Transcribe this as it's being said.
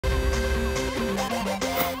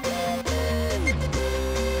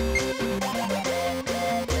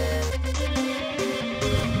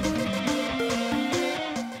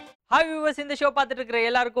Hi viewers, இந்த show பார்த்துட்டு இருக்கிற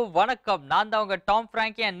எல்லாருக்கும் வணக்கம். நான் தான் உங்க டாம்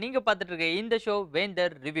பிராங்கி and நீங்க பார்த்துட்டு இருக்க இந்த ஷோ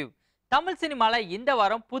வேந்தர் ரிவ்யூ. தமிழ் சினிமால இந்த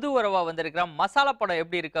வாரம் புது உறவா வந்திருக்கிற மசாலா படம்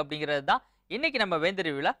எப்படி இருக்கு அப்படிங்கிறது தான் இன்னைக்கு நம்ம வேந்தர்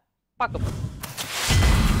ரிவ்யூல பார்க்க போறோம்.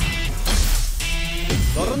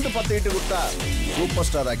 தொடர்ந்து பத்திட்டு விட்டா சூப்பர்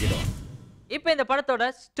ஸ்டார் ஆக்கிடும். இப்போ இந்த படத்தோட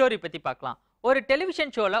ஸ்டோரி பத்தி பார்க்கலாம். ஒரு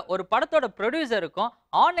டெலிவிஷன் ஷோல ஒரு படத்தோட ப்ரொடியூசருக்கும்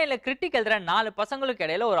ஆன்லைன்ல கிரிட்டிக் எழுதுற 4 பசங்களுக்கு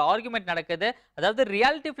இடையில ஒரு ஆர்குமெண்ட் நடக்குது. அதாவது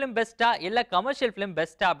ரியாலிட்டி ஃபிலிம் பெஸ்டா இல்ல கமர்ஷியல் ஃபிலிம்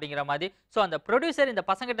பெஸ்டா அப்படிங்கிற மாதிரி. ஸோ அந்த ப்ரொடியூசர் இந்த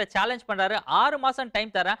பசங்கிட்ட சேலஞ்ச் பண்றாரு, 6 மாசம்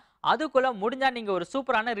டைம் தரேன், அதுக்குள்ள முடிஞ்சா நீங்க ஒரு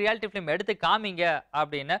சூப்பரான ரியாலிட்டி ஃபிலிம் எடுத்து காமிங்க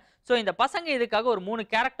அப்படின்னு. ஸோ இந்த பசங்க இதுக்காக ஒரு 3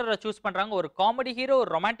 கேரக்டரை சூஸ் பண்றாங்க. ஒரு காமெடி ஹீரோ,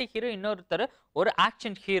 ஒரு ரொமான்டிக் ஹீரோ, இன்னொருத்தர் ஒரு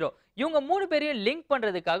ஆக்ஷன் ஹீரோ. இவங்க 3 பேரையும் லிங்க்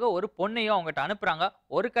பண்றதுக்காக ஒரு பொண்ணையும் அவங்ககிட்ட அனுப்புறாங்க.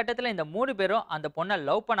 ஒரு கட்டத்துல இந்த 3 பேரும் அந்த பொண்ணை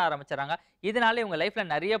லவ் பண்ண ஆரம்பிச்சாங்க. இதனால இவங்க லைஃப்ல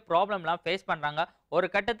நிறைய ப்ராப்ளம்லாம் ஃபேஸ் பண்றாங்க. ஒரு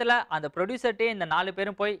கட்டத்துல அந்த ப்ரொடியூசர்ட்டே இந்த 4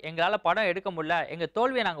 பேரும் போய் எங்களால படம் எடுக்க முடியல, எங்க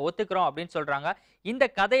தோல்வியை நாங்க ஒத்துக்கிறோம் அப்படின்னு சொல்றாங்க. இந்த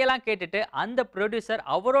கதையெல்லாம் கேட்டுட்டு அந்த ப்ரொடியூசர்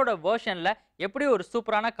அவரோட வெர்ஷன்ல எப்படி ஒரு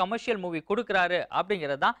சூப்பரான கமர்ஷியல் மூவி கொடுக்குறாரு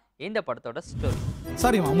அப்படிங்கிறது தான் இந்த படத்தோட ஸ்டோரி.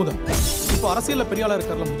 சார் இவன் அமுதன். இப்போ அரசியல்ல பெரிய ஆளா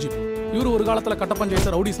இருக்கார்ல முஜிப். இவரு ஒரு காலத்துல கட்ட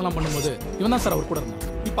பஞ்சாயத்து ரவுடிஸ் எல்லாம் பண்ணும்போது இவன் தான் சார் அவர் கூட இருந்தான்.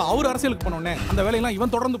 இப்போ அவர் அரசியலுக்கு போனோடனே அந்த வேலையெல்லாம்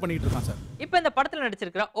இவன் தொடர்ந்து பண்ணிட்டு இருக்கான் சார். இப்போ இந்த படத்துல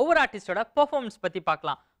நடிச்சிருக்கிற ஒவ்வொரு ஆர்டிஸ்டோட பெர்ஃபார்மன்ஸ் பத்தி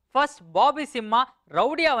பார்க்கலாம். ஃபர்ஸ்ட் பாபி சிம்மா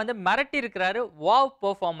ரவுடியா வந்து மிரட்டி இருக்கிறாரு. Wow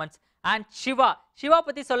performance. அண்ட் சிவா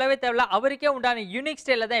பத்தி சொல்லவே தேவையில்ல, அவருக்கே உண்டான யூனிக்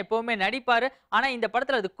ஸ்டைல தான் எப்பவுமே நடிப்பாரு. ஆனா இந்த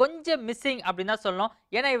படத்துல அது கொஞ்சம் மிஸ்ஸிங் அப்படின்னு தான் சொல்லணும்.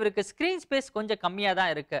 ஏன்னா இவருக்கு ஸ்கிரீன் ஸ்பேஸ் கொஞ்சம் கம்மியா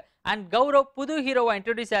தான் இருக்கு. அண்ட் கௌரவ் புது ஹீரோவா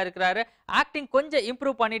இன்ட்ரோடியூஸ் ஆயிருக்கிறாரு. ஆக்டிங் கொஞ்சம்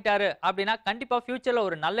இம்ப்ரூவ் பண்ணிட்டாரு அப்படின்னா கண்டிப்பா ஃபியூச்சர்ல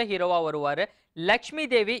ஒரு நல்ல ஹீரோவா வருவாரு. லக்ஷ்மி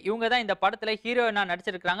தேவி இவங்க தான் இந்த படத்துல ஹீரோயினா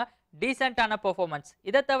நடிச்சிருக்காங்க. டீசென்டான பெர்ஃபார்மன்ஸ்.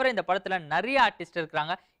 இதை தவிர இந்த படத்துல நிறைய ஆர்டிஸ்ட்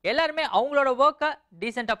இருக்காங்க. எல்லாருமே அவங்களோட ஒர்க்கை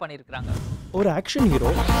டீசென்டா பண்ணியிருக்காங்க. ஒரு ஆக்ஷன்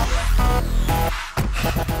ஹீரோ,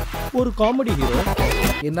 ஒரு காமெடி ஹீரோ,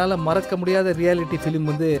 என்னால மறக்க முடியாத ரியாலிட்டி ஃபிலிம்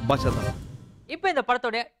வந்து பாஷா தான். இப்போ இந்த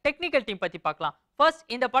படத்தோட டெக்னிக்கல் டீம் பத்தி பார்க்கலாம். ஃபர்ஸ்ட்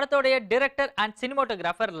இந்த படத்தோட டைரக்டர் அண்ட்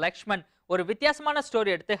சினிமாட்டோகிராஃபர் லக்ஷ்மன் ஒரு வித்தியாசமான ஸ்டோரி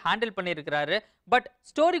எடுத்து ஹேண்டில் பண்ணியிருக்கிறாரு. பட்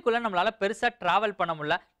ஸ்டோரிக்குள்ள நம்மளால பெருசா டிராவல் பண்ண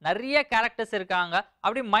முடியல. நிறைய கேரக்டர்ஸ் இருக்காங்க,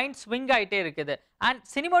 அப்படி மைண்ட் ஸ்விங் ஆகிட்டே இருக்குது. அண்ட்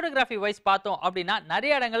சினிமாட்டோகிராஃபி வைஸ் பார்த்தோம் அப்படின்னா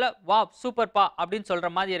நிறைய இடங்கள்ல வா சூப்பர்ப்பா அப்படின்னு சொல்ற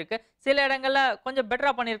மாதிரி இருக்கு. சில இடங்கள்ல கொஞ்சம்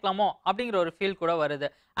பெட்டரா பண்ணியிருக்கலாமோ அப்படிங்கிற ஒரு ஃபீல் கூட வருது.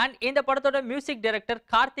 அண்ட் இந்த படத்தோட மியூசிக் டைரக்டர்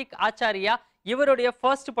கார்த்திக் ஆச்சாரியா, இவருடைய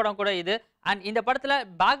ஃபர்ஸ்ட் படம் கூட இது. அண்ட் இந்த படத்துல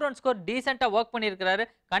பேக்ரவுண்ட் ஸ்கோர் டீசென்ட்டா ஒர்க் பண்ணியிருக்கிறாரு.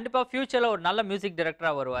 கண்டிப்பா ஃபியூச்சர்ல ஒரு நல்ல மியூசிக்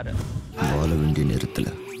டைரக்டரா வருவாரு. வாழ வேண்டிய நேரத்துல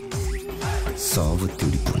சாவு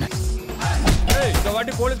தேடி போனேன். இந்த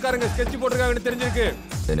வாட்டி போலீஸ்காரங்க ஸ்கெட்ச் போட்டிருக்காங்கன்னு தெரிஞ்சிருக்கு.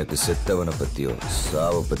 எனக்கு செத்தவனை பத்தியோ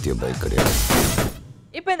சாவை பத்தியோ பயம் கிடையாது.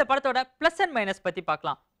 இப்போ இந்த படத்தோட பிளஸ் அண்ட் மைனஸ் பத்தி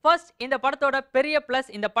பார்க்கலாம். ஃபர்ஸ்ட் இந்த படத்தோட பெரிய பிளஸ்,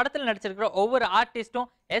 இந்த படத்தில் நடிச்சிருக்கிற ஒவ்வொரு ஆர்டிஸ்டும்,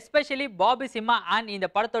 எஸ்பெஷலி பாபி சிம்மா அண்ட் இந்த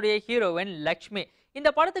படத்தோடைய ஹீரோயின் லக்ஷ்மி.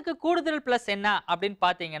 இந்த படத்துக்கு கூடுதல் பிளஸ் என்ன அப்படின்னு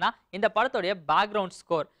பார்த்தீங்கன்னா இந்த படத்தோடைய பேக்ரவுண்ட்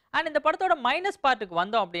ஸ்கோர். அண்ட் இந்த படத்தோட மைனஸ் பார்ட்டுக்கு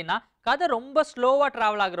வந்தோம் அப்படின்னா கதை ரொம்ப ஸ்லோவா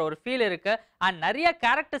டிராவல் ஆகுற ஒரு ஃபீல் இருக்கு. அண்ட் நிறைய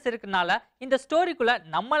கேரக்டர்ஸ் இருக்கனால இந்த ஸ்டோரிக்குள்ள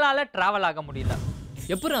நம்மளால டிராவல் ஆக முடியல.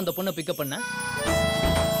 எப்படி அந்த பொண்ணை பிக்கப் பண்ண?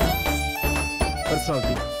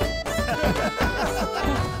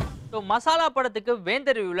 ஸோ மசாலா படத்துக்கு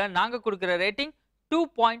வேந்தர் ரிவ்யூல நாங்க கொடுக்குற ரேட்டிங்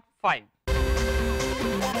 2.5.